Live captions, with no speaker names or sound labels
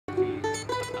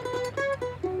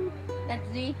That's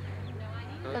G?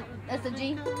 That's a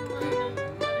G? That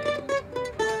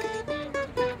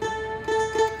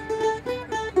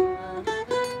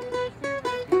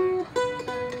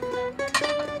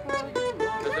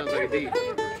sounds like a D.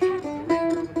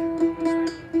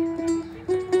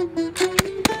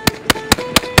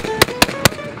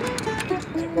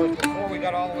 Of course, before we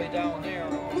got all the way down there,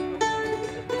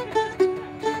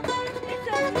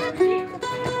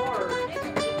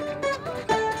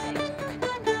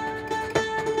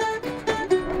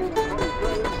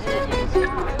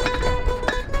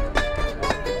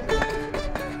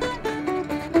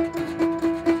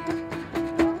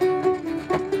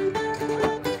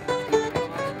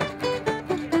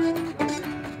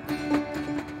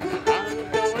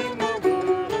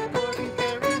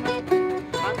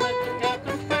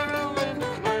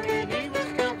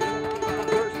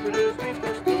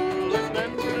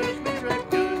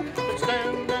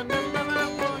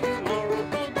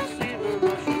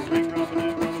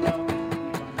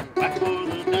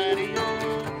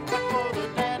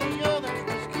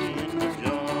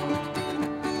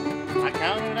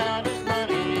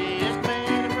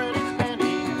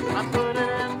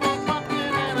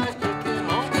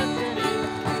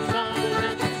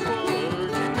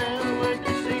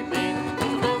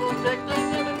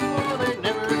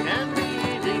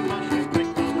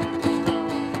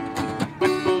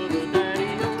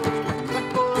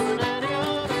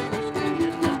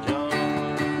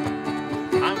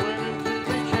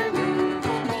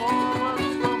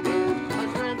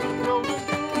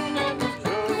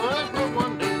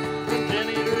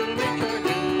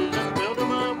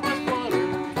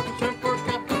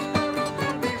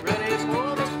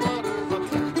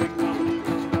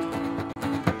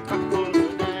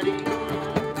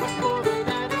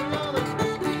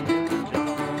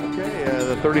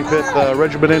 The 35th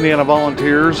Regiment Indiana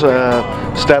Volunteers,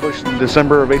 established in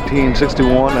December of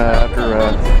 1861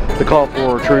 after the call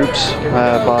for troops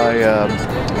by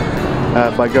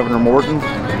Governor Morton.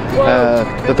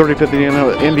 The 35th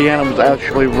Indiana was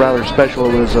actually rather special.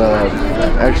 It was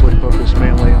actually focused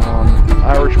mainly on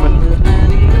Irishmen.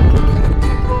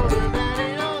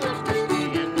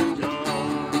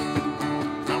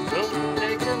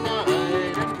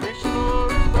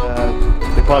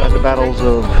 They fought at the battles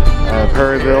of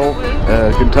Perryville,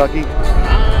 Kentucky.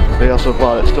 They also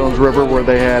fought at Stones River, where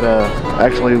they had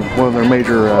actually one of their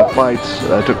major fights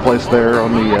took place there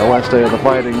on the last day of the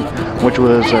fighting, which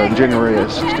was January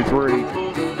of '63.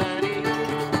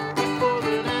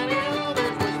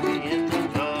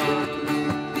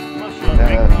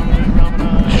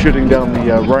 Shooting down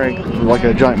the rank like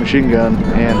a giant machine gun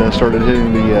and started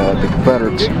hitting the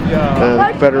Confederates. The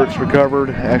Confederates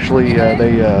recovered. Actually,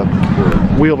 they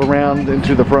wheeled around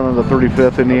into the front of the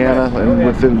 35th Indiana,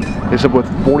 and they said with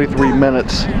 43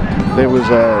 minutes, there was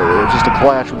just a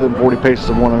clash within 40 paces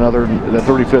of one another. The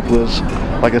 35th was,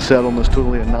 like I said, almost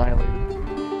totally annihilated.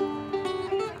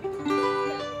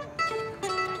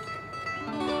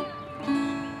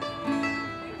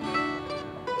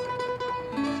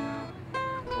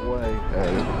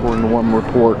 According to one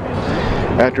report,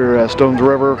 after Stones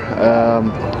River,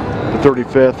 the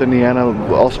 35th Indiana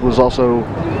was also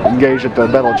engaged at the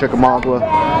Battle of Chickamauga,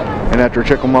 and after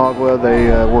Chickamauga,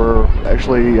 they were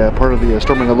actually part of the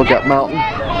storming of Lookout Mountain,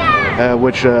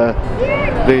 which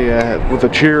with a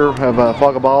cheer of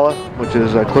Fogabala, which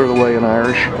is clear the way in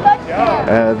Irish.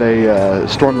 They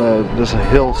stormed this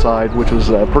hillside, which was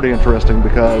pretty interesting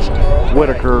because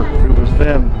Whitaker, who was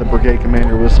then the brigade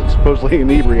commander, was supposedly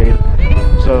inebriated.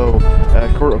 So,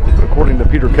 according to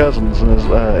Peter Cousins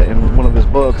in one of his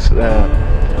books,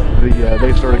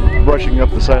 they started rushing up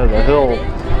the side of the hill,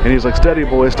 and he's like, "Steady,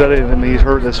 boy, steady!" And then he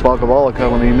heard this Fogabala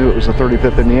coming, and he knew it was the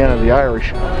 35th Indiana, the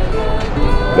Irish.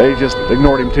 They just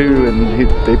ignored him too, and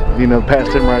they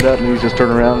passed him right up, and he just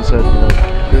turned around and said,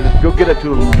 "Go get it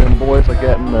to them, boys," like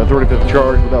that, and the 35th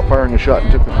charged without firing a shot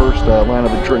and took the first line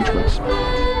of entrenchments.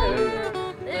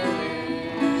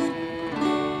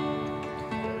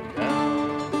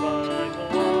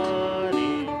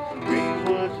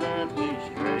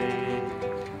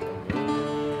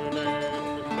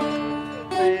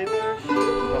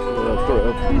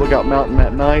 Lookout Mountain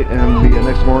that night, and the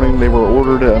next morning they were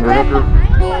ordered under Hooker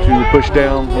to push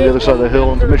down on the other side of the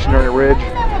hill into Missionary Ridge,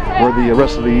 where the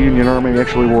rest of the Union Army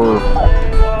actually were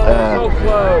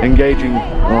engaging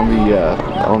on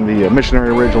the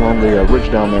Missionary Ridge along the ridge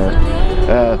down there.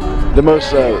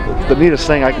 The neatest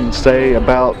thing I can say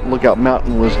about Lookout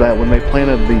Mountain was that when they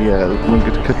planted when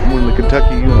the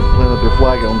Kentucky unit planted their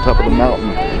flag on top of the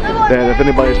mountain, that if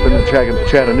anybody's been to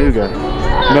Chattanooga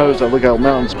knows that Lookout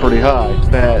Mountain's pretty high,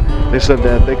 that they said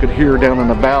that they could hear down in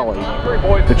the valley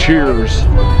the cheers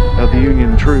of the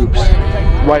Union troops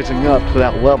rising up to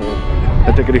that level,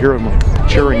 that they could hear them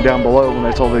cheering down below when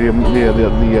they saw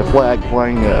the flag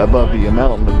flying above the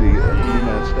mountain of the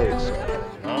United States.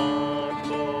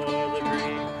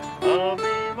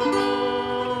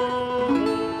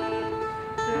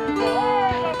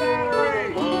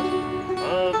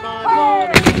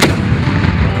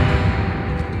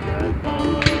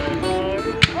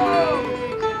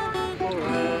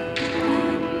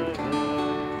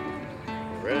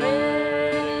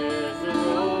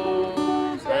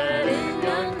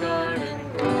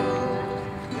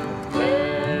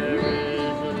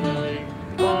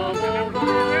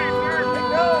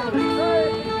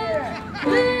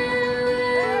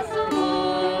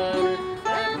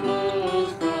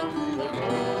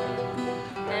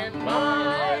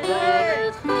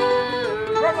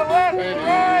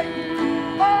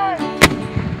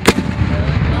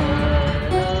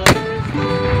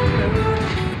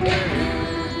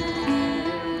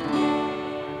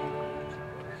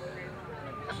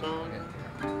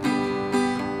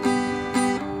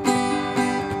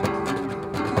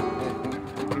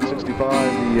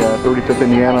 The 35th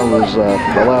Indiana was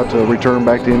allowed to return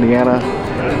back to Indiana,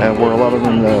 and where a lot of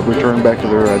them returned back to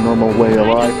their normal way of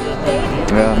life.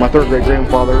 My third great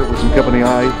grandfather was in Company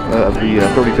I of the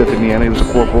 35th Indiana. He was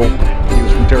a corporal. He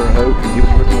was from Terre Haute. He was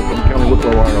originally from County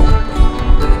Wicklow, Ohio.